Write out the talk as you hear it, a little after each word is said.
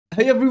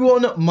Hey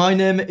everyone, my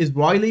name is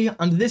Riley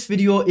and this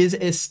video is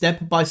a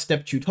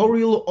step-by-step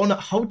tutorial on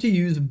how to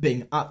use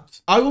Bing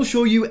Ads. I will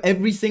show you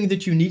everything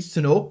that you need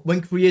to know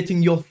when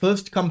creating your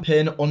first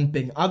campaign on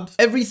Bing Ads.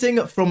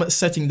 Everything from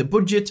setting the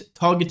budget,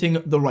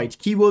 targeting the right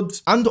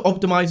keywords, and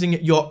optimizing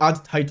your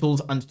ad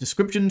titles and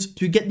descriptions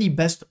to get the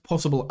best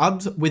possible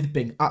ads with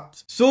Bing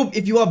Ads. So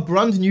if you are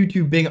brand new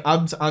to Bing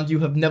Ads and you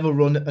have never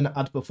run an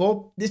ad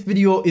before, this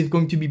video is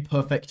going to be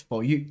perfect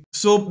for you.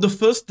 So the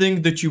first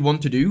thing that you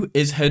want to do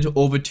is head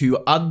over to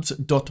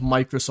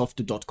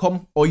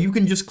ads.microsoft.com, or you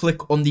can just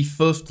click on the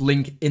first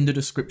link in the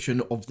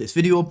description of this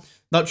video.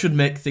 That should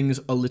make things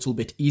a little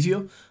bit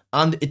easier,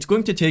 and it's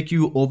going to take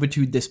you over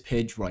to this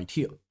page right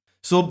here.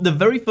 So the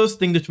very first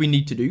thing that we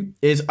need to do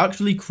is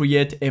actually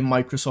create a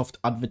Microsoft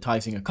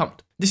advertising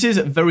account. This is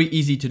very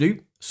easy to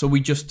do, so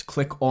we just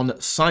click on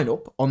sign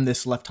up on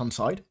this left hand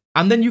side,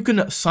 and then you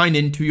can sign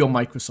in to your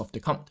Microsoft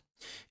account.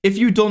 If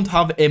you don't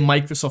have a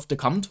Microsoft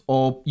account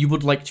or you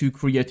would like to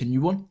create a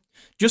new one,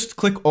 just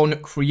click on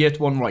create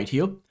one right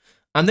here,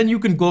 and then you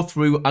can go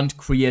through and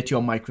create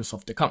your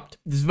Microsoft account.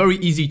 This is very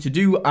easy to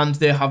do, and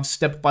they have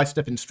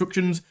step-by-step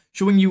instructions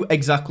showing you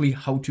exactly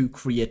how to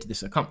create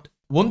this account.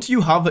 Once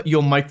you have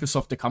your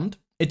Microsoft account,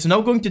 it's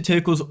now going to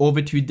take us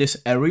over to this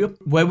area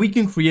where we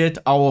can create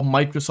our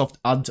Microsoft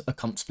Ads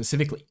account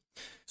specifically.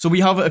 So we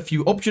have a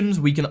few options.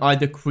 We can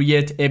either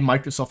create a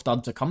Microsoft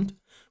Ads account,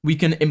 we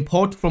can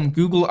import from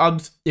Google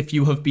Ads if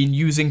you have been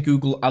using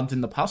Google Ads in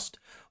the past,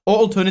 or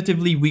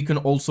alternatively, we can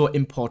also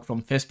import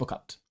from Facebook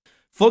Ads.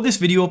 For this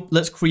video,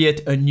 let's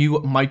create a new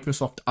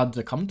Microsoft Ads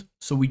account.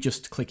 So we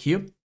just click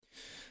here.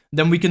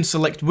 Then we can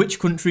select which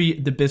country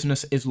the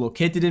business is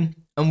located in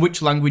and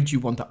which language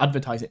you want to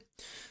advertise in.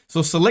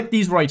 So select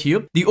these right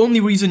here. The only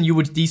reason you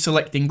would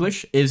deselect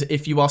English is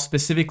if you are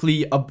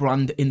specifically a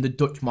brand in the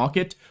Dutch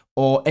market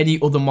or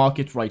any other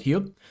market right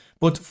here.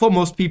 But for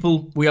most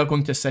people, we are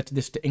going to set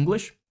this to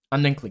English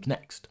and then click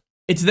next.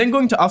 It's then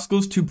going to ask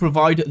us to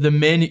provide the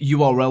main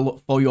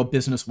URL for your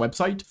business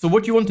website. So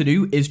what you want to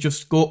do is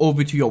just go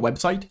over to your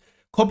website,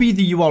 copy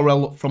the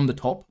URL from the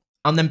top,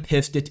 and then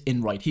paste it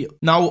in right here.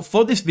 Now,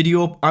 for this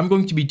video, I'm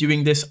going to be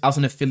doing this as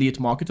an affiliate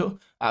marketer,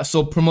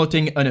 so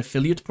promoting an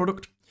affiliate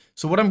product.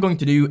 So what I'm going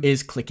to do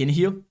is click in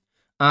here,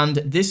 and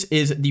this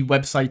is the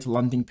website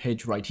landing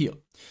page right here.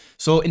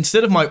 So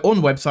instead of my own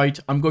website,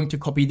 I'm going to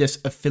copy this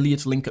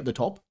affiliate link at the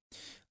top,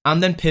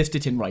 and then paste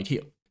it in right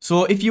here.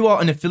 So if you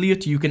are an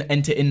affiliate, you can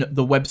enter in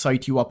the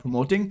website you are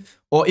promoting,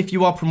 or if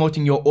you are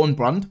promoting your own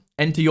brand,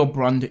 enter your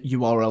brand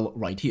URL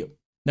right here.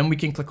 Then we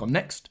can click on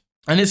next.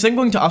 And it's then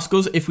going to ask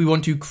us if we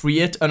want to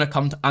create an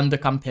account and a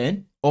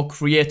campaign, or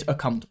create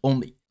account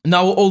only.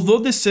 Now, although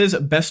this says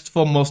best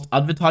for most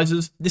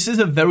advertisers, this is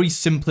a very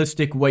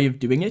simplistic way of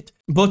doing it.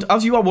 But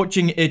as you are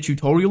watching a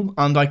tutorial,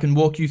 and I can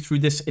walk you through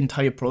this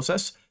entire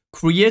process,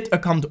 create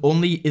account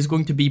only is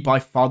going to be by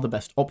far the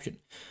best option.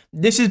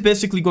 This is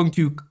basically going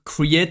to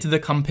create the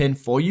campaign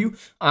for you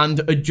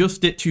and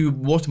adjust it to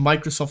what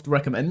Microsoft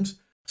recommends.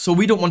 So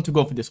we don't want to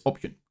go for this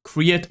option.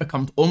 Create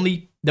account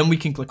only, then we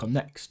can click on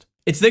next.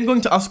 It's then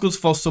going to ask us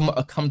for some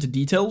account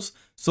details.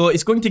 So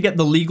it's going to get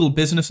the legal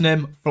business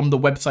name from the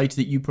website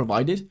that you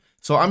provided.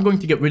 So I'm going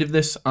to get rid of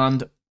this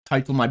and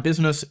title my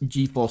business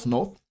GeForce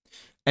North.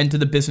 Enter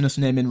the business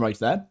name in right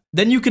there.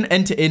 Then you can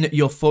enter in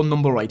your phone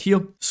number right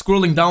here.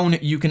 Scrolling down,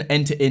 you can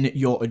enter in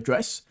your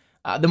address.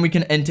 Then we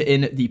can enter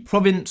in the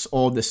province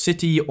or the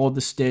city or the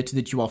state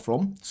that you are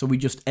from. So we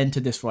just enter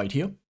this right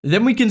here.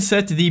 Then we can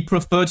set the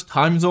preferred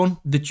time zone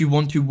that you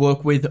want to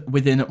work with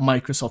within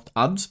Microsoft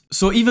Ads.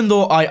 So even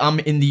though I am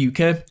in the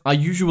UK, I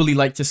usually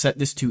like to set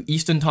this to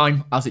Eastern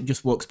time as it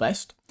just works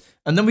best.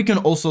 And then we can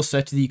also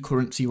set the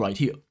currency right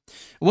here.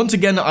 Once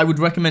again, I would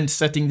recommend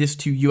setting this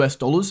to US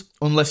dollars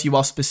unless you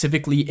are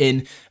specifically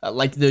in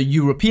like the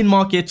European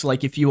market.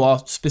 Like if you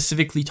are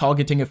specifically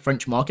targeting a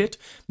French market,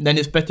 then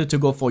it's better to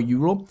go for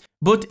euro.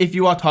 But if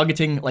you are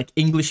targeting like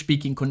English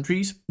speaking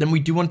countries, then we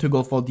do want to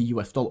go for the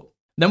US dollar.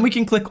 Then we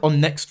can click on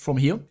next from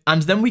here,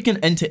 and then we can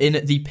enter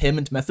in the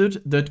payment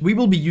method that we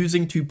will be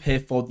using to pay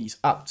for these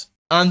ads.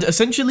 And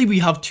essentially we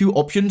have two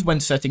options when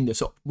setting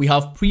this up. We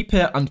have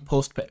prepay and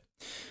postpay.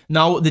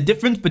 Now, the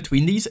difference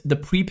between these, the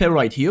prepay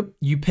right here,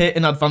 you pay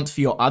in advance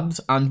for your ads,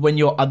 and when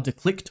your ads are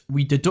clicked,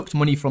 we deduct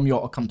money from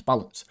your account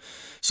balance.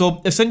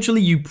 So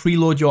essentially, you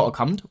preload your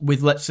account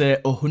with, let's say,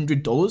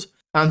 $100,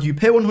 and you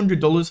pay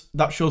 $100,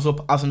 that shows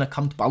up as an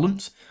account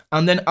balance,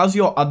 and then as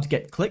your ads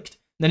get clicked,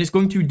 then it's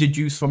going to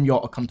deduce from your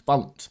account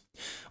balance.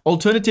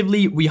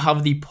 Alternatively, we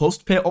have the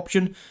post-pay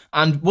option,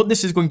 and what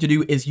this is going to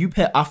do is you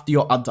pay after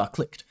your ads are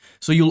clicked.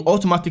 So you'll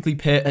automatically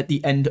pay at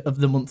the end of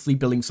the monthly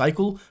billing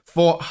cycle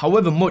for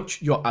however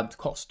much your ads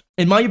cost.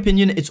 In my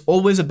opinion, it's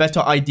always a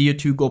better idea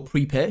to go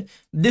prepay.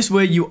 This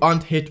way you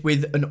aren't hit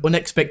with an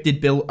unexpected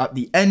bill at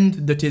the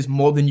end that is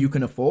more than you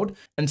can afford.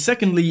 And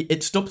secondly,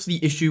 it stops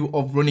the issue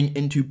of running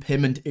into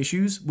payment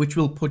issues, which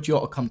will put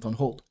your account on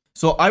hold.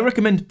 So I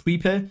recommend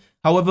prepay,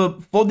 However,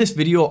 for this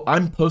video,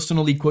 I'm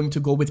personally going to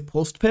go with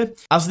Postpay,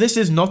 as this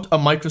is not a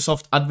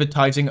Microsoft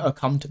advertising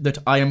account that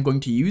I am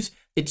going to use.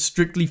 It's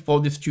strictly for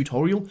this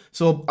tutorial,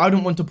 so I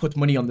don't want to put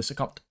money on this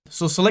account.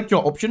 So select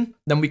your option,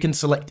 then we can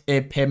select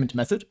a payment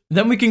method.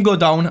 Then we can go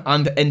down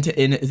and enter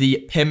in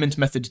the payment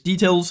method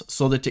details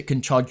so that it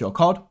can charge your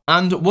card.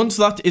 And once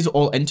that is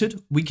all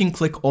entered, we can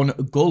click on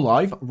Go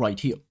Live right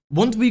here.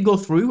 Once we go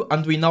through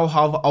and we now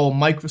have our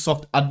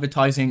Microsoft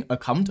advertising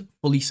account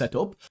fully set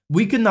up,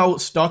 we can now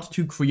start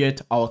to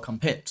create our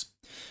campaigns.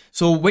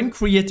 So when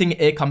creating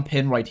a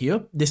campaign right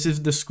here, this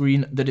is the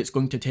screen that it's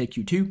going to take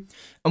you to.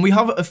 And we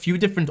have a few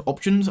different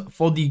options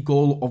for the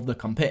goal of the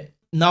campaign.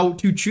 Now,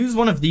 to choose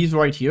one of these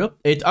right here,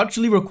 it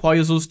actually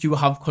requires us to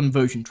have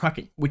conversion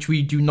tracking, which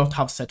we do not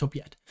have set up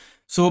yet.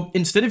 So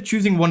instead of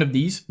choosing one of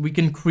these, we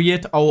can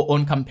create our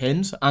own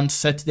campaigns and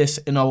set this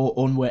in our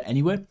own way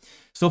anyway.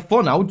 So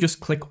for now, just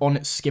click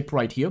on skip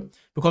right here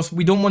because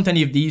we don't want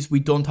any of these.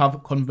 We don't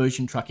have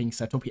conversion tracking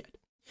set up yet.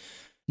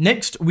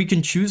 Next, we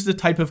can choose the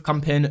type of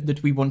campaign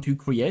that we want to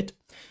create.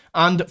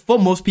 And for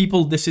most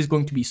people, this is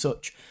going to be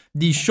search.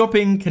 The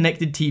shopping,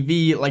 connected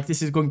TV, like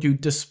this is going to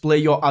display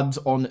your ads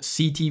on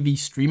CTV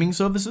streaming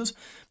services.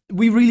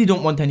 We really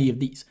don't want any of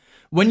these.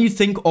 When you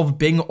think of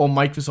Bing or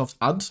Microsoft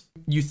ads,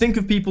 you think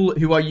of people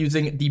who are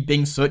using the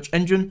Bing search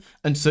engine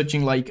and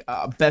searching like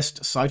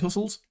best side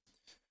hustles.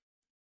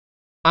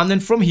 And then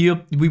from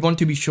here, we want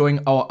to be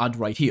showing our ad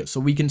right here. So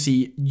we can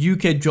see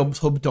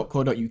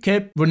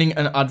ukjobshub.co.uk running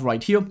an ad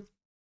right here.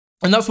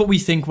 And that's what we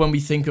think when we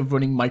think of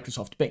running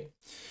Microsoft Bing.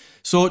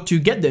 So to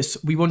get this,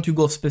 we want to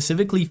go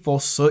specifically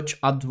for search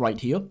ads right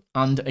here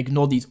and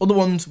ignore these other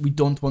ones. We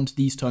don't want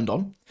these turned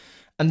on.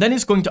 And then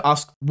it's going to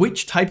ask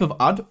which type of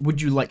ad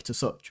would you like to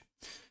search.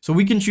 So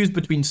we can choose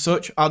between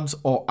search ads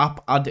or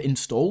app ad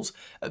installs.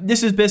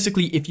 This is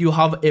basically if you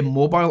have a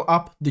mobile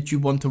app that you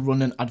want to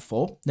run an ad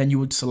for, then you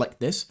would select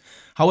this.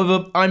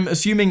 However, I'm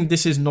assuming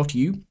this is not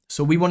you.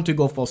 So we want to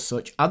go for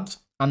search ads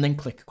and then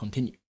click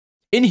continue.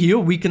 In here,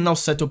 we can now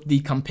set up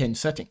the campaign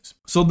settings.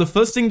 So the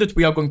first thing that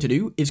we are going to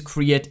do is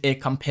create a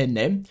campaign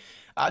name.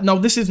 Now,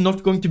 this is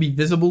not going to be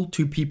visible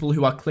to people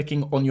who are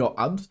clicking on your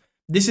ads.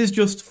 This is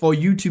just for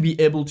you to be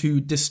able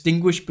to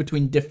distinguish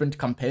between different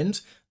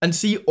campaigns and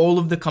see all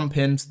of the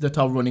campaigns that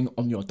are running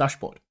on your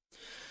dashboard.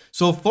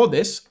 So for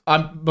this,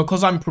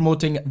 because I'm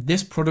promoting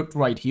this product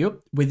right here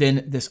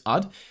within this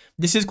ad,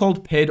 this is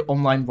called Paid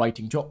Online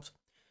Writing Jobs.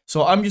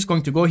 So I'm just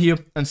going to go here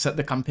and set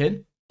the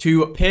campaign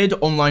to Paid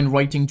Online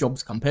Writing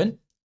Jobs campaign.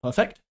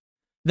 Perfect.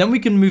 Then we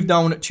can move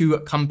down to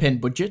campaign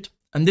budget.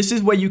 And this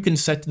is where you can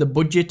set the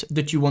budget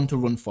that you want to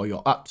run for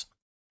your ads.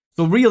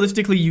 So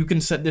realistically, you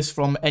can set this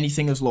from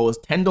anything as low as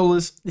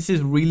 $10. This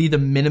is really the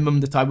minimum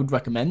that I would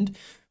recommend.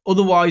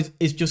 Otherwise,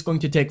 it's just going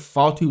to take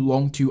far too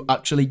long to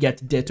actually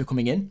get data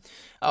coming in,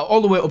 all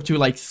the way up to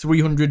like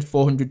 $300,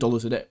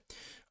 $400 a day.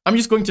 I'm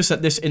just going to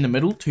set this in the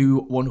middle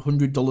to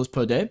 $100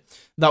 per day.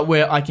 That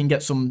way I can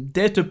get some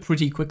data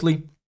pretty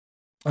quickly,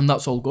 and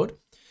that's all good.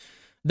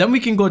 Then we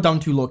can go down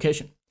to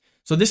location.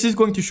 So this is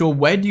going to show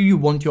where do you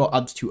want your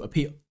ads to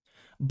appear.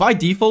 By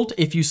default,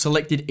 if you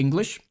selected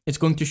English, it's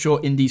going to show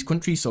in these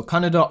countries. So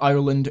Canada,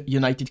 Ireland,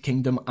 United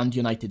Kingdom, and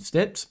United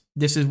States.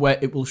 This is where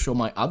it will show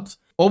my ads.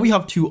 Or we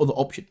have two other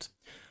options.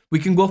 We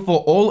can go for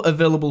all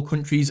available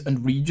countries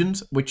and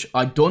regions, which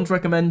I don't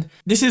recommend.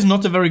 This is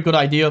not a very good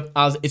idea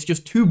as it's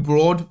just too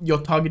broad.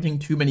 You're targeting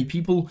too many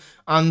people.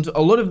 And a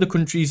lot of the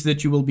countries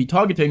that you will be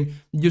targeting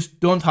just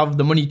don't have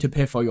the money to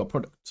pay for your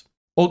products.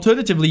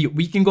 Alternatively,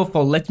 we can go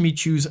for let me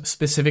choose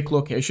specific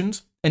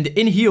locations. And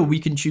in here, we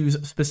can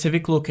choose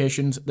specific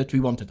locations that we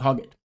want to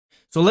target.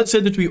 So let's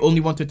say that we only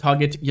want to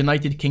target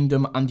United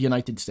Kingdom and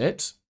United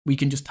States. We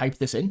can just type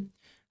this in.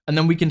 And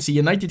then we can see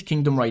United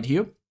Kingdom right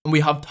here. And we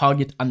have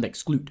target and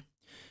exclude.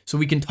 So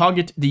we can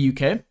target the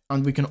UK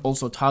and we can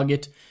also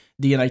target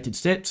the United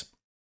States.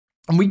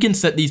 And we can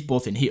set these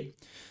both in here.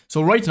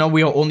 So right now,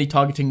 we are only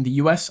targeting the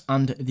US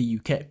and the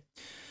UK.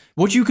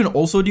 What you can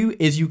also do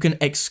is you can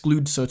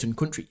exclude certain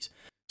countries.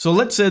 So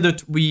let's say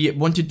that we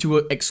wanted to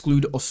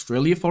exclude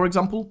Australia, for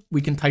example. We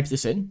can type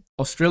this in,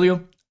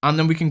 Australia, and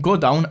then we can go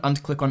down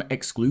and click on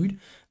exclude.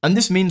 And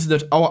this means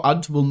that our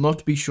ads will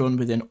not be shown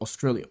within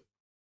Australia.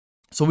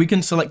 So we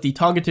can select the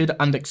targeted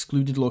and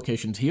excluded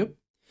locations here.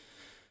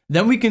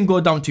 Then we can go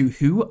down to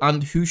who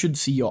and who should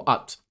see your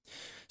ads.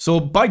 So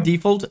by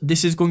default,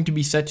 this is going to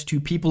be set to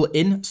people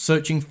in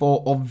searching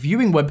for or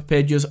viewing web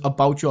pages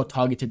about your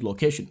targeted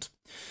locations.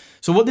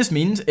 So what this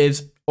means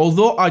is,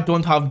 although I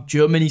don't have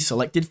Germany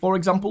selected, for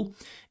example,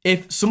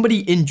 if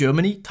somebody in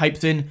Germany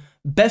types in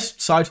best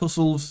side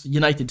hustles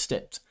United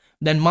States,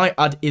 then my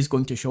ad is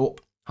going to show up.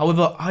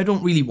 However, I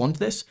don't really want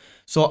this,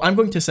 so I'm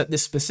going to set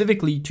this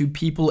specifically to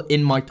people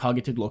in my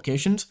targeted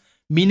locations,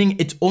 meaning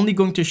it's only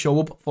going to show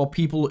up for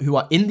people who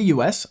are in the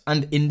US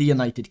and in the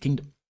United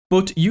Kingdom.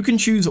 But you can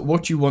choose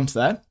what you want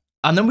there,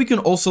 and then we can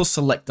also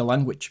select the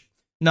language.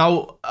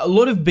 Now, a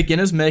lot of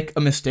beginners make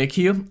a mistake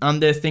here,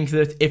 and they think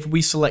that if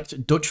we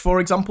select Dutch, for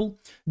example,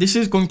 this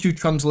is going to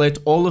translate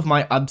all of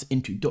my ads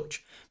into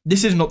Dutch.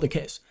 this is not the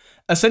case.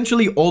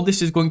 Essentially, all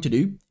this is going to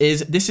do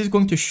is this is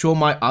going to show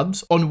my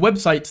ads on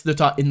websites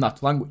that are in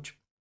that language.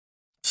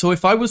 So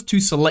if I was to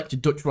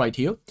select Dutch right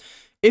here,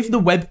 if the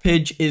web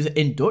page is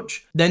in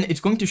Dutch, then it's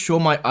going to show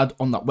my ad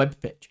on that web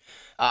page.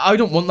 I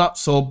don't want that,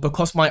 so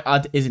because my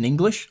ad is in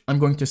English, I'm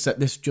going to set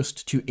this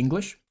just to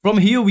English. From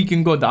here, we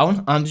can go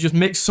down and just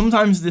make,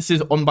 sometimes this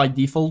is on by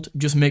default,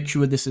 just make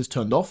sure this is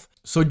turned off.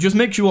 So just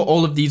make sure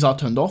all of these are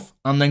turned off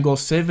and then go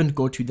save and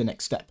go to the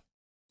next step.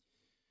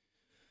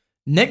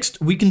 Next,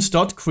 we can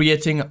start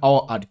creating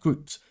our ad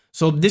groups.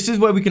 So this is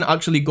where we can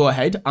actually go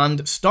ahead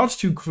and start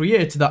to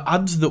create the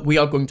ads that we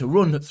are going to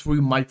run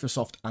through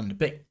Microsoft and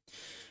Bing.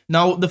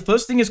 Now, the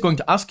first thing it's going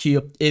to ask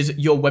here is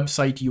your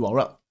website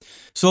URL.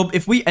 So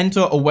if we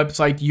enter a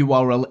website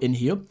URL in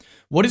here,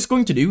 what it's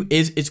going to do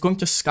is it's going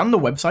to scan the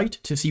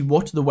website to see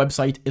what the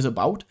website is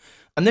about,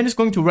 and then it's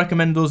going to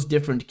recommend those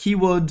different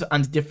keywords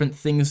and different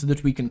things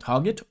that we can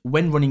target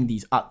when running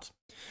these ads.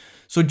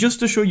 So just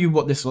to show you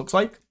what this looks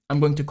like,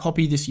 I'm going to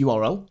copy this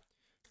URL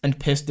and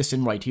paste this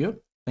in right here,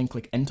 then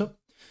click enter.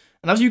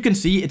 And as you can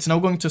see, it's now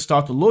going to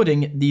start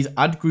loading these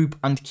ad group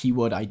and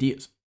keyword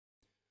ideas.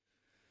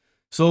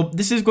 So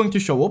this is going to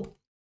show up,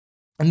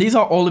 and these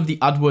are all of the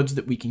AdWords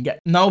that we can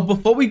get. Now,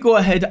 before we go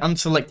ahead and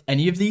select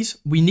any of these,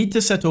 we need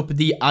to set up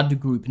the ad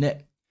group name.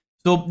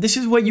 So this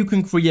is where you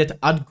can create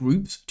ad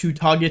groups to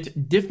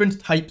target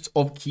different types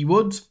of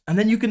keywords, and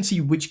then you can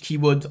see which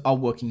keywords are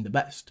working the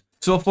best.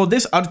 So for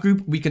this ad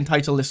group, we can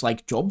title this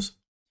like jobs.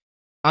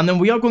 And then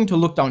we are going to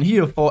look down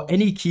here for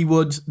any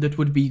keywords that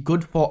would be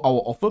good for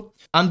our offer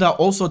and are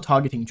also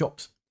targeting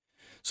jobs.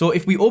 So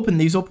if we open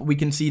these up, we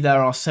can see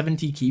there are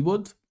 70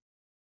 keywords.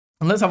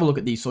 And let's have a look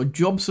at these. So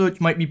job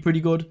search might be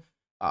pretty good.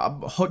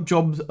 Hot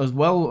jobs as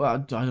well. I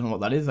don't know what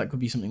that is. That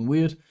could be something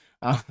weird.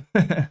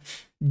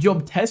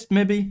 Job test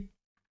maybe.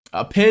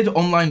 Paid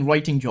online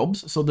writing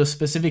jobs. So the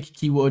specific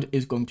keyword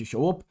is going to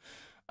show up.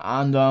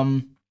 And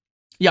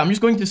yeah, I'm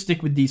just going to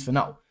stick with these for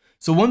now.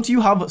 So once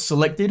you have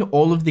selected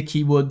all of the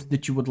keywords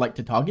that you would like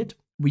to target,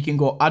 we can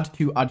go add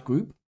to ad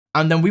group.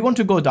 And then we want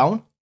to go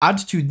down, add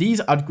to these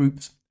ad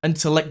groups and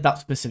select that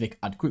specific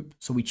ad group.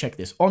 So we check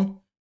this on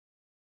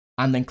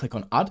and then click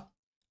on add.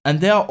 And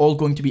they are all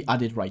going to be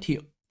added right here.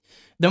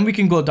 Then we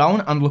can go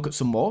down and look at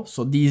some more.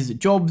 So these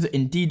jobs,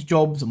 Indeed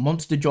jobs,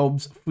 Monster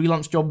jobs,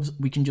 freelance jobs,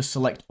 we can just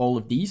select all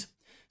of these.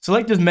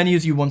 Select as many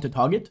as you want to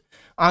target.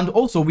 And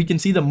also we can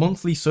see the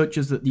monthly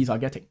searches that these are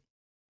getting.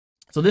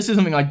 So this is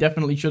something I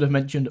definitely should have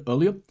mentioned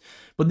earlier.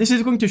 But this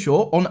is going to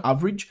show on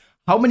average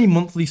how many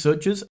monthly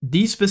searches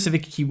these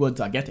specific keywords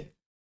are getting.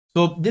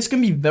 So this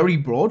can be very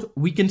broad.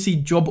 We can see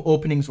job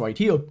openings right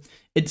here.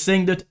 It's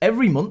saying that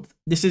every month,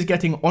 this is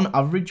getting on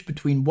average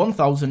between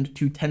 1,000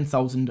 to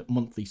 10,000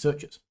 monthly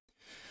searches.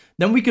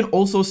 Then we can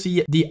also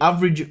see the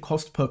average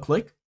cost per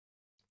click.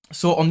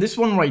 So on this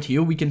one right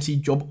here, we can see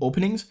job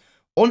openings.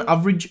 On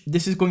average,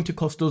 this is going to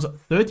cost us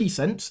 30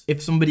 cents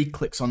if somebody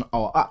clicks on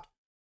our ad.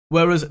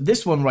 Whereas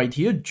this one right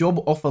here,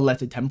 job offer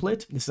letter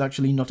template, this is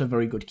actually not a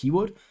very good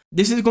keyword.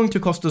 This is going to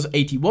cost us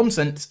 81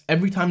 cents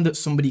every time that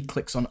somebody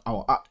clicks on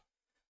our ad.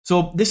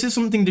 So this is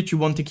something that you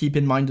want to keep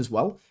in mind as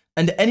well.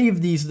 And any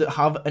of these that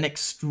have an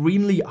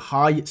extremely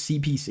high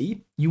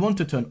CPC, you want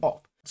to turn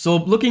off. So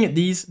looking at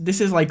these,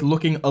 this is like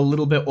looking a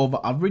little bit over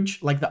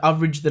average. Like the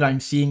average that I'm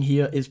seeing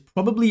here is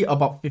probably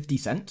about 50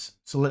 cents.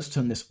 So let's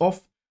turn this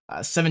off.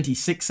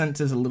 76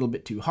 cents is a little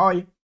bit too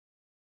high.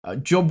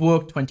 Job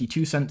work,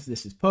 22 cents.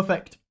 This is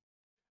perfect.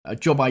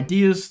 Job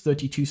ideas,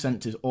 32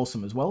 cents is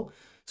awesome as well.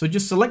 So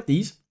just select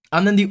these.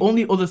 And then the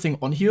only other thing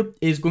on here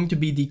is going to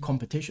be the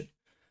competition.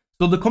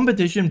 So the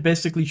competition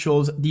basically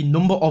shows the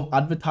number of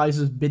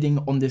advertisers bidding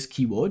on this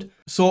keyword.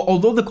 So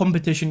although the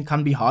competition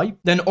can be high,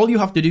 then all you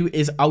have to do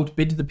is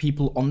outbid the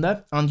people on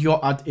there and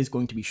your ad is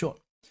going to be shown.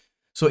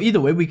 So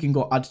either way, we can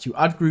go add to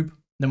ad group,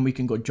 then we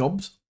can go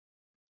jobs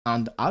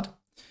and add.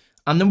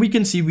 And then we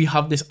can see we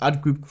have this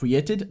ad group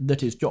created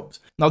that is jobs.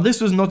 Now,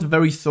 this was not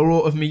very thorough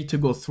of me to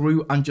go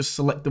through and just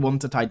select the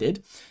ones that I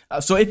did.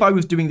 So if I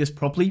was doing this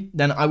properly,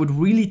 then I would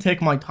really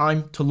take my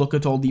time to look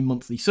at all the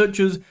monthly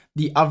searches,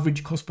 the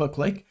average cost per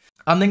click,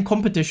 and then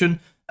competition.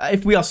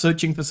 If we are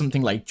searching for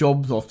something like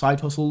jobs or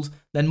side hustles,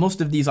 then most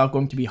of these are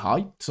going to be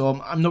high.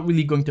 So I'm not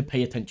really going to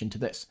pay attention to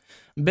this.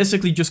 I'm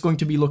basically just going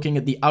to be looking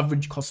at the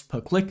average cost per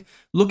click,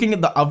 looking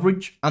at the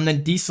average, and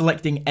then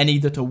deselecting any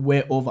that are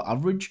way over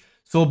average.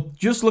 So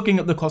just looking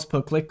at the cost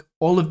per click,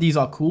 all of these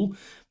are cool.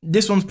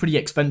 This one's pretty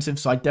expensive,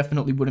 so I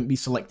definitely wouldn't be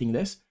selecting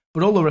this.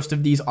 But all the rest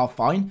of these are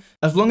fine,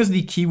 as long as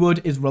the keyword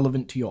is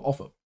relevant to your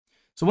offer.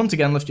 So once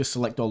again, let's just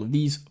select all of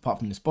these, apart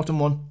from this bottom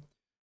one.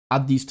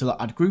 Add these to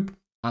the ad group,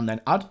 and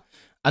then add.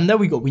 And there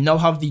we go, we now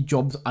have the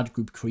jobs ad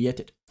group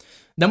created.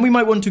 Then we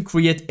might want to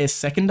create a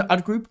second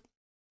ad group,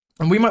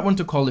 and we might want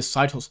to call this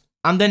side hustle.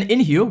 And then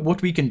in here,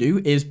 what we can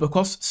do is,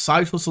 because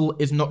side hustle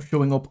is not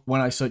showing up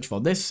when I search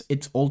for this,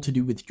 it's all to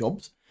do with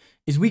jobs,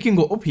 is we can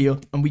go up here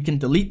and we can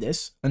delete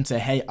this and say,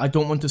 hey, I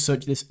don't want to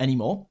search this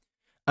anymore.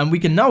 And we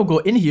can now go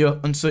in here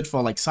and search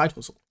for like side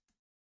hustle.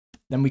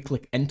 Then we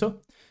click enter.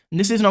 And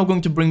this is now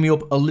going to bring me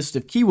up a list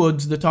of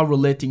keywords that are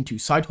relating to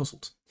side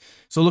hustles.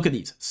 So look at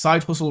these,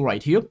 side hustle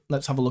right here.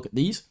 Let's have a look at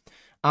these.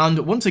 And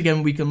once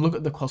again, we can look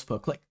at the cost per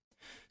click.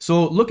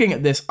 So looking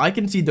at this, I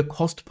can see the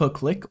cost per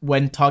click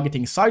when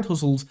targeting side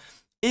hustles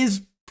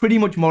is pretty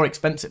much more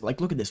expensive. Like,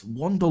 look at this,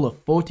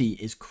 $1.40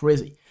 is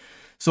crazy.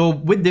 So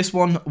with this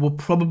one, we're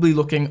probably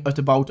looking at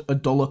about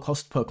 $1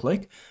 cost per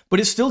click, but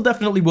it's still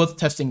definitely worth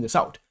testing this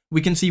out.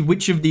 We can see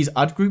which of these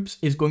ad groups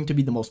is going to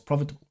be the most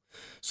profitable.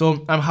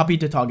 So I'm happy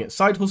to target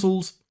side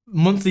hustles,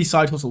 monthly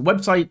side hustle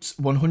websites,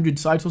 100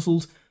 side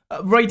hustles.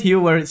 Right here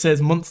where it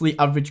says monthly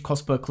average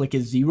cost per click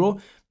is 0.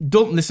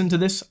 Don't listen to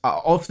this.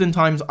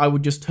 Oftentimes I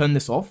would just turn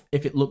this off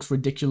if it looks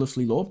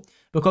ridiculously low,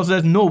 because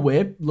there's no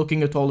way,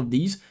 looking at all of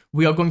these,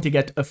 we are going to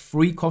get a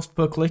free cost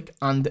per click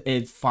and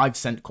a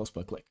 5-cent cost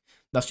per click.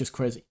 That's just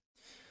crazy.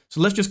 So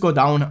let's just go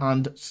down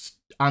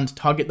and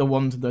target the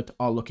ones that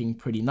are looking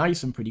pretty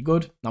nice and pretty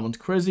good. That one's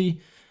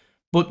crazy,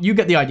 but you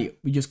get the idea.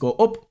 We just go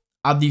up,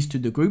 add these to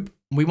the group.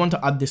 We want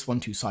to add this one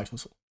to side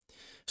hustle.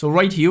 So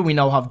right here, we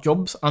now have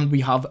jobs and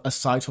we have a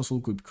side hustle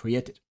group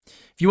created.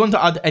 If you want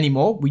to add any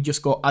more, we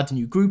just go add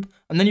new group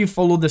and then you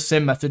follow the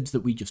same methods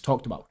that we just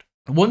talked about.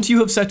 Once you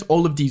have set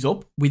all of these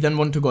up, we then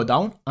want to go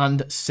down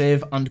and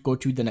save and go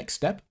to the next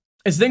step.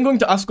 It's then going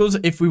to ask us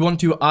if we want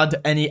to add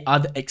any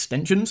ad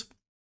extensions.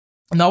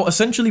 Now,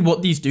 essentially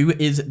what these do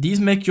is these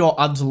make your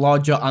ads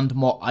larger and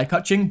more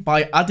eye-catching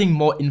by adding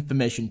more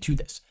information to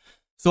this.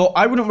 So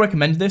I wouldn't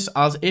recommend this,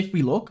 as if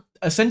we look,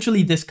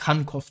 essentially this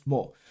can cost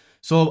more.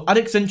 So ad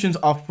extensions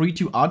are free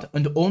to add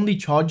and only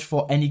charge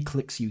for any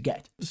clicks you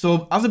get.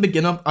 So as a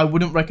beginner, I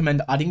wouldn't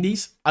recommend adding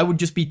these. I would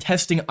just be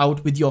testing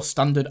out with your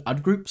standard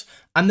ad groups.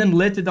 And then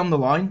later down the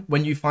line,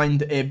 when you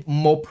find a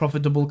more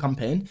profitable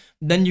campaign,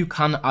 then you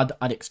can add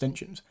ad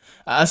extensions.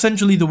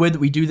 Essentially, the way that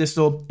we do this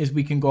though, is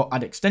we can go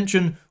add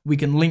extension, we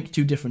can link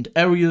to different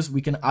areas,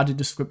 we can add a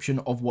description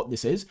of what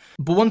this is.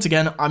 But once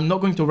again, I'm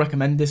not going to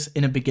recommend this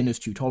in a beginner's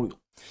tutorial.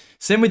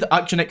 Same with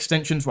action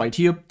extensions right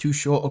here to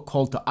show a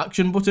call to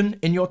action button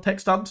in your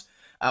text ads.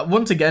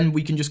 Once again,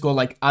 we can just go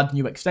like add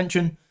new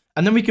extension,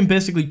 and then we can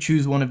basically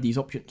choose one of these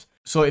options.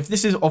 So if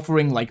this is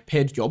offering like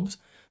paid jobs,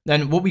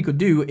 then what we could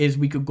do is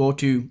we could go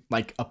to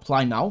like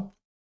apply now.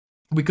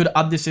 We could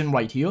add this in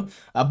right here,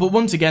 but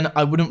once again,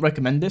 I wouldn't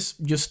recommend this.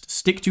 Just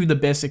stick to the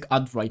basic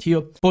ads right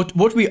here. But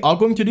what we are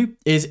going to do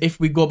is if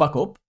we go back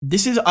up,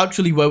 this is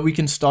actually where we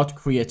can start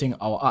creating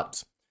our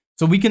ads.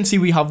 So we can see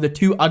we have the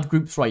two ad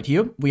groups right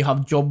here. We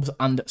have jobs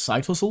and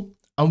side hustle,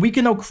 and we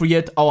can now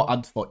create our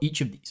ads for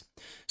each of these.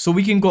 So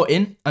we can go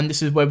in, and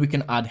this is where we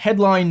can add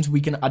headlines,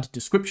 we can add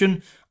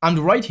description, and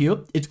right here,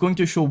 it's going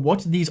to show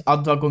what these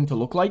ads are going to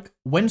look like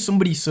when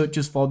somebody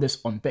searches for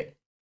this on Bing.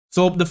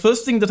 So the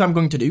first thing that I'm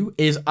going to do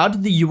is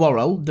add the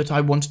URL that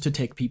I want to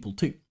take people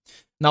to.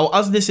 Now,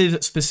 as this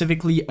is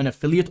specifically an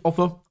affiliate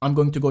offer, I'm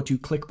going to go to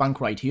ClickBank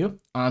right here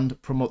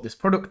and promote this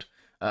product,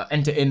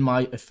 enter in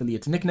my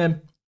affiliate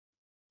nickname,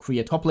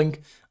 create hop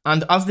link,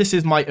 and as this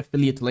is my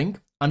affiliate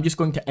link, I'm just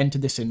going to enter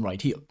this in right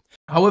here.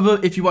 However,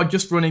 if you are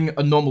just running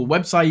a normal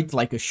website,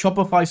 like a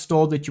Shopify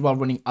store that you are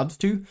running ads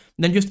to,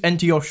 then just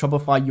enter your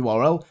Shopify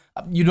URL.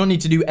 You don't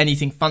need to do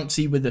anything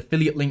fancy with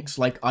affiliate links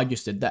like I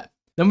just did there.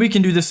 Then we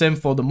can do the same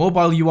for the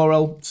mobile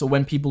URL, so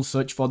when people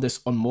search for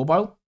this on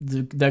mobile,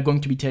 they're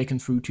going to be taken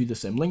through to the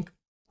same link.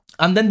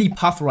 And then the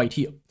path right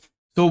here.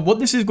 So what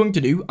this is going to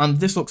do, and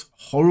this looks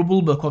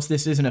horrible because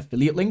this is an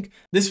affiliate link,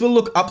 this will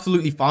look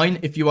absolutely fine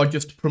if you are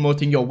just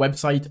promoting your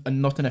website and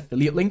not an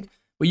affiliate link.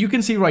 But you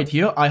can see right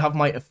here, I have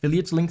my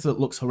affiliate link that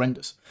looks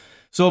horrendous.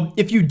 So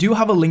if you do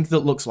have a link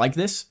that looks like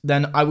this,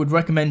 then I would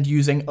recommend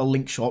using a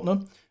link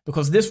shortener,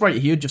 because this right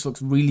here just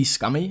looks really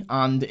scammy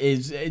and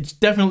it's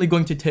definitely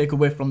going to take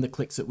away from the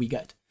clicks that we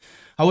get.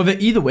 However,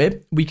 either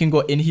way, we can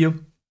go in here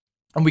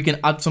and we can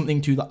add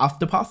something to the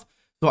afterpath.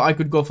 So I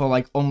could go for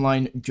like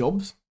online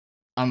jobs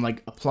and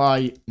like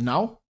apply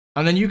now.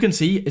 And then you can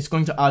see it's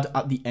going to add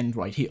at the end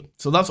right here.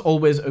 So that's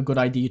always a good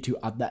idea to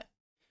add that.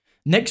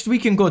 Next, we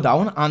can go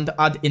down and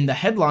add in the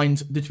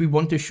headlines that we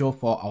want to show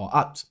for our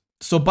ads.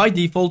 So by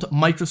default,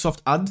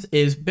 Microsoft Ads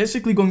is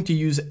basically going to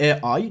use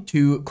AI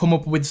to come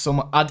up with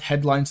some ad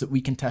headlines that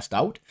we can test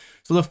out.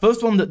 So the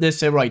first one that they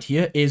say right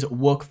here is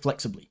work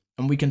flexibly,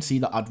 and we can see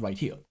the ad right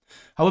here.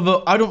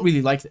 However, I don't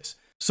really like this.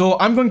 So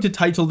I'm going to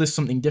title this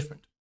something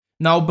different.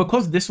 Now,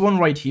 because this one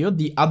right here,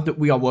 the ad that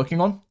we are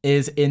working on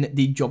is in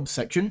the jobs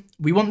section,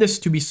 we want this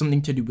to be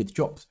something to do with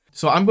jobs.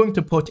 So I'm going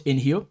to put in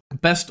here,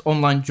 best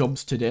online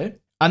jobs today.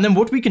 And then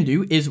what we can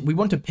do is we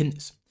want to pin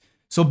this.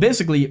 So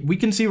basically, we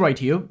can see right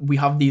here, we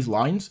have these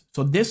lines.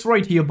 So this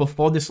right here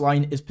before this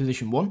line is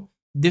position 1.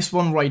 This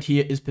one right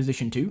here is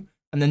position 2.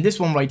 And then this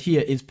one right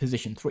here is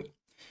position 3.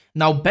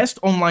 Now, best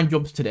online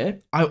jobs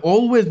today, I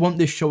always want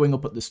this showing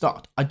up at the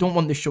start. I don't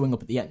want this showing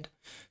up at the end.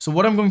 So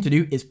what I'm going to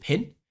do is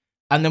pin,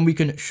 and then we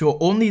can show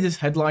only this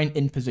headline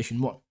in position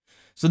 1.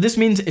 So this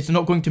means it's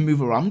not going to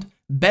move around.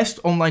 Best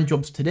online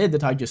jobs today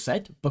that I just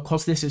said,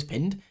 because this is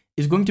pinned,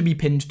 is going to be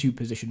pinned to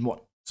position 1.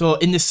 So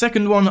in the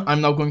second one, I'm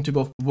now going to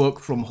go work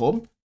from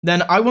home.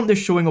 Then I want this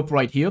showing up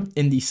right here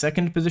in the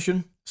second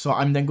position. So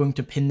I'm then going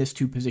to pin this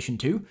to position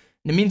 2. And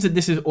it means that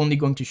this is only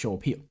going to show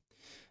up here.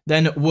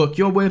 Then work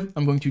your way.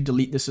 I'm going to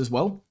delete this as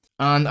well.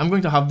 And I'm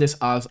going to have this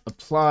as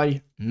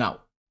apply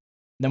now.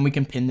 Then we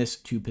can pin this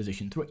to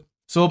position 3.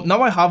 So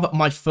now I have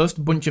my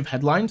first bunch of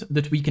headlines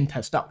that we can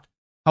test out.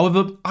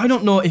 However, I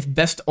don't know if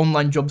best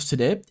online jobs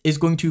today is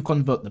going to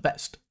convert the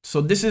best.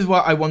 So this is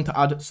where I want to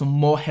add some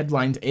more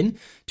headlines in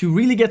to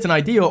really get an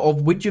idea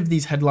of which of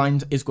these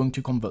headlines is going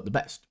to convert the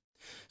best.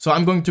 So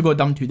I'm going to go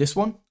down to this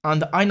one,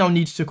 and I now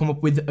need to come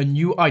up with a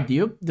new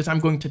idea that I'm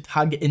going to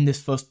tag in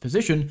this first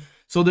position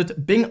so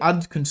that Bing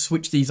Ads can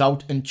switch these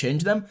out and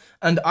change them,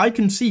 and I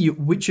can see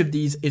which of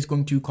these is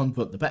going to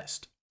convert the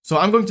best. So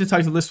I'm going to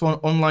title this one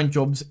Online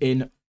Jobs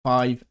in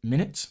 5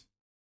 minutes.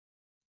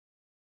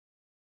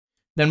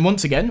 Then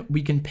once again,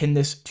 we can pin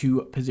this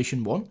to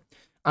position 1.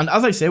 And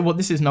as I say, what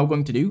this is now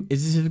going to do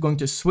is this is going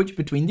to switch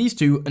between these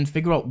two and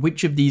figure out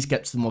which of these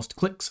gets the most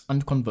clicks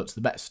and converts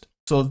the best.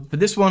 So for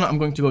this one, I'm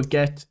going to go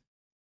get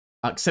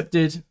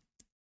accepted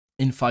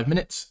in 5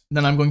 minutes.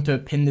 Then I'm going to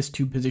pin this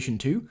to position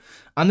 2.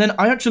 And then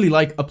I actually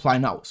like apply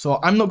now. So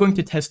I'm not going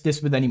to test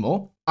this with any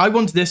more. I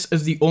want this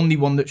as the only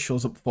one that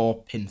shows up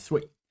for pin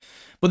 3.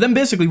 But then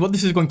basically what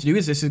this is going to do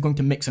is this is going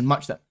to mix and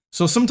match them.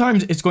 So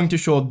sometimes it's going to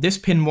show this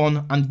pin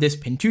 1 and this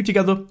pin 2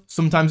 together.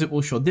 Sometimes it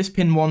will show this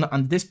pin 1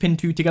 and this pin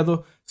 2 together.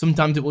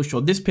 Sometimes it will show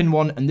this pin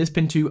 1 and this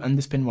pin 2 and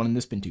this pin 1 and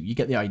this pin 2. You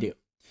get the idea.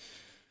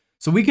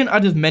 So we can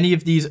add as many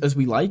of these as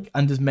we like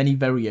and as many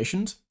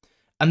variations.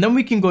 And then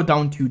we can go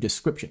down to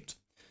descriptions.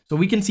 So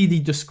we can see the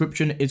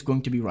description is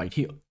going to be right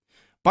here.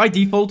 By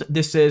default,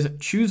 this says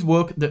choose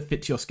work that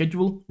fits your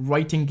schedule,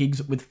 writing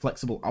gigs with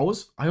flexible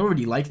hours. I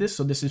already like this,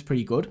 so this is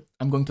pretty good.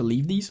 I'm going to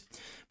leave these.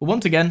 But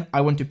once again,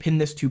 I want to pin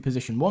this to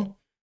position 1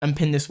 and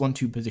pin this one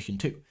to position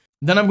 2.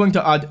 Then I'm going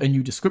to add a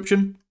new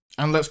description,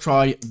 and let's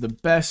try the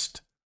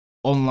best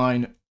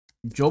online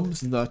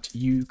jobs that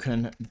you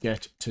can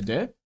get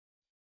today.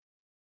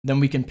 Then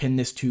we can pin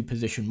this to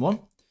position 1.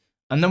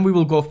 And then we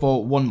will go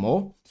for one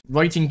more.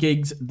 Writing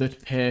gigs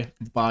that pay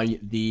by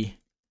the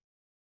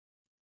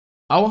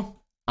hour.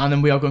 And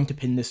then we are going to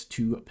pin this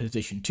to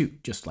position 2,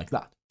 just like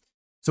that.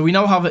 So we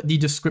now have the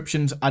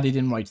descriptions added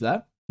in right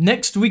there.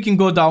 Next, we can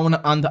go down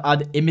and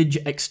add image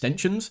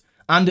extensions.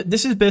 And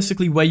this is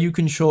basically where you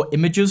can show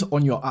images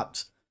on your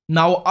ads.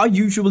 Now, I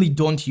usually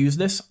don't use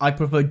this. I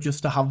prefer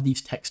just to have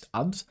these text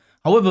ads.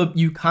 However,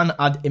 you can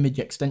add image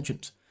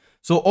extensions.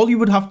 So all you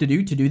would have to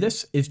do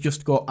this is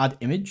just go add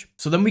image.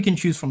 So then we can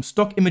choose from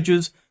stock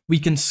images. We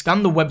can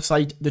scan the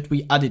website that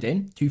we added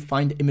in to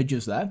find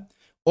images there.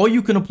 Or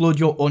you can upload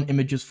your own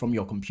images from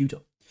your computer.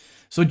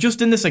 So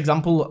just in this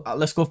example,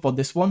 let's go for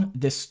this one,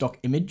 this stock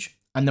image,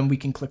 and then we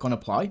can click on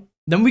apply.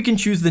 Then we can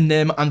choose the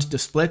name and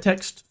display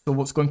text. So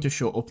what's going to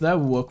show up there,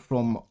 work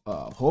from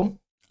home.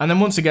 And then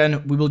once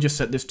again, we will just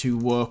set this to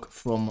work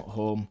from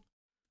home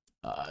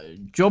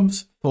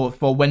jobs for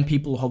when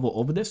people hover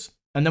over this.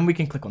 And then we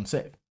can click on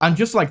save. And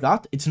just like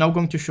that, it's now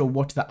going to show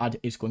what the ad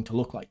is going to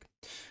look like.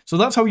 So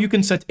that's how you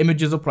can set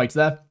images up right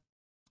there.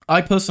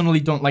 I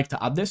personally don't like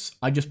to add this.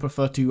 I just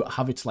prefer to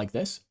have it like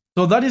this.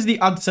 So that is the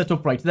ad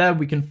setup right there.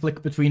 We can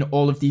flick between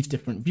all of these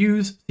different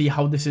views, see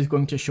how this is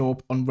going to show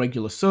up on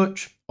regular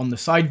search, on the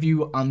side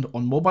view, and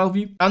on mobile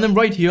view. And then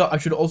right here, I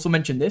should also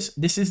mention this.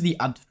 This is the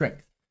ad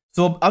strength.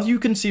 So as you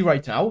can see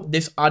right now,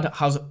 this ad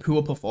has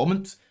poor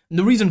performance. And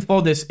the reason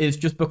for this is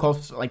just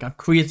because I've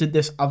created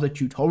this as a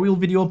tutorial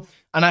video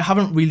and I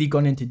haven't really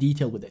gone into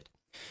detail with it.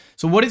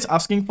 So what it's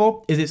asking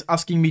for is it's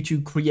asking me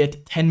to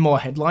create 10 more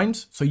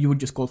headlines. So you would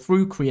just go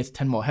through, create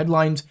 10 more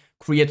headlines,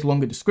 create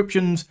longer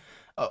descriptions,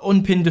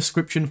 unpin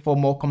description for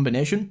more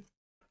combination.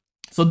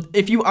 So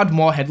if you add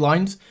more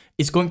headlines,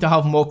 it's going to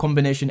have more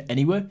combination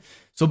anyway.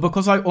 So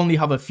because I only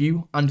have a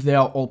few and they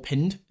are all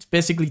pinned, it's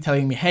basically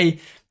telling me, hey,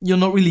 you're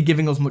not really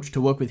giving us much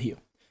to work with here.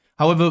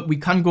 However, we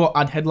can go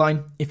add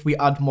headline. If we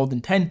add more than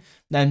 10,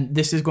 then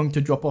this is going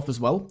to drop off as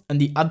well, and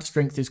the ad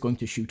strength is going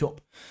to shoot up.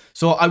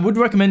 So I would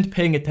recommend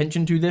paying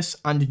attention to this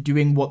and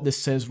doing what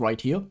this says right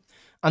here.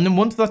 And then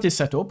once that is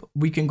set up,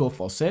 we can go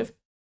for save.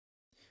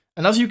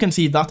 And as you can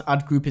see, that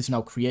ad group is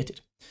now created.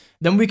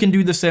 Then we can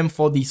do the same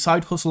for the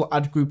side hustle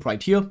ad group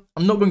right here.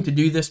 I'm not going to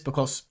do this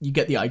because you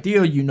get the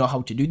idea, you know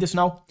how to do this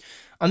now.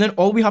 And then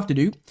all we have to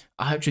do,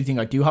 I actually think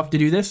I do have to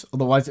do this,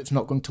 otherwise it's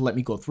not going to let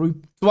me go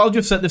through. So I'll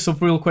just set this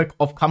up real quick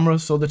off camera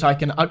so that I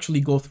can actually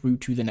go through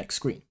to the next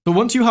screen. So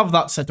once you have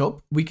that set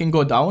up, we can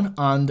go down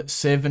and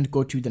save and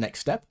go to the next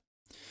step.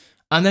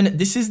 And then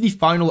this is the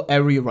final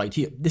area right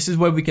here. This is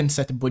where we can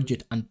set a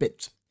budget and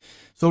bids.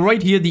 So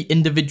right here, the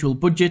individual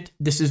budget,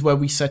 this is where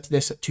we set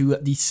this to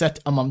the set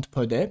amount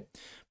per day.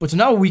 But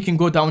now we can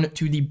go down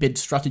to the bid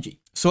strategy.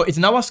 So it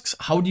now asks,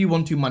 how do you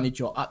want to manage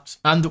your ads?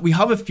 And we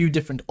have a few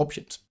different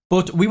options.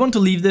 But we want to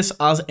leave this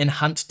as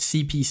enhanced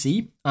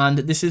CPC, and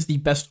this is the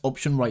best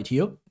option right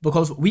here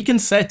because we can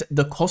set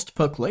the cost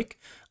per click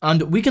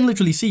and we can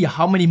literally see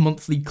how many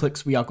monthly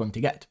clicks we are going to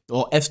get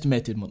or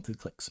estimated monthly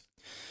clicks.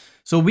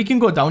 So we can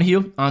go down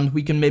here and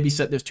we can maybe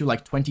set this to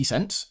like 20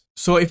 cents.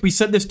 So if we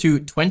set this to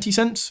 20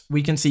 cents,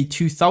 we can see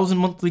 2,000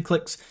 monthly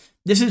clicks.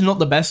 This is not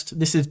the best.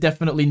 This is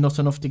definitely not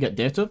enough to get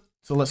data.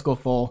 So let's go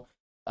for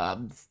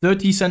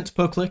 30 cents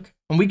per click.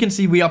 And we can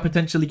see we are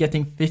potentially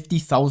getting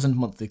 50,000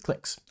 monthly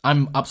clicks.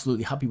 I'm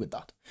absolutely happy with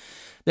that.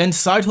 Then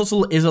Side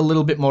Hustle is a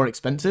little bit more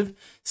expensive.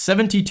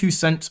 72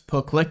 cents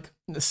per click,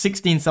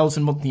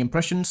 16,000 monthly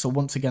impressions. So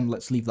once again,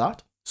 let's leave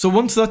that. So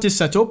once that is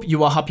set up,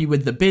 you are happy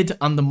with the bid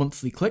and the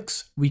monthly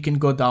clicks, we can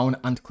go down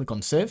and click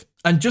on save.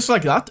 And just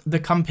like that, the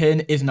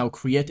campaign is now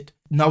created.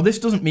 Now this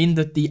doesn't mean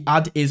that the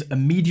ad is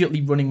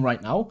immediately running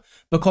right now,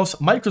 because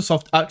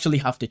Microsoft actually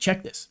have to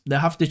check this. They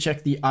have to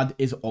check the ad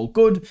is all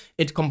good,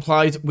 it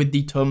complies with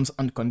the terms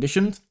and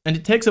conditions, and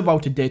it takes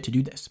about a day to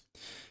do this.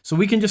 So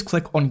we can just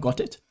click on got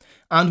it.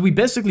 And we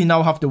basically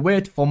now have to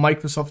wait for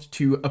Microsoft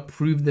to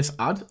approve this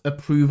ad,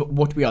 approve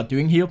what we are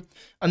doing here.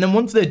 And then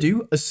once they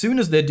do, as soon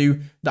as they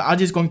do, the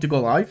ad is going to go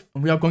live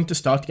and we are going to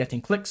start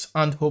getting clicks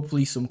and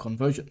hopefully some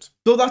conversions.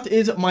 So that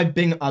is my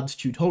Bing Ads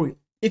tutorial.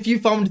 If you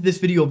found this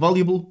video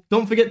valuable,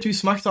 don't forget to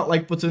smash that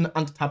like button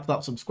and tap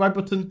that subscribe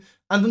button.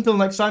 And until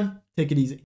next time, take it easy.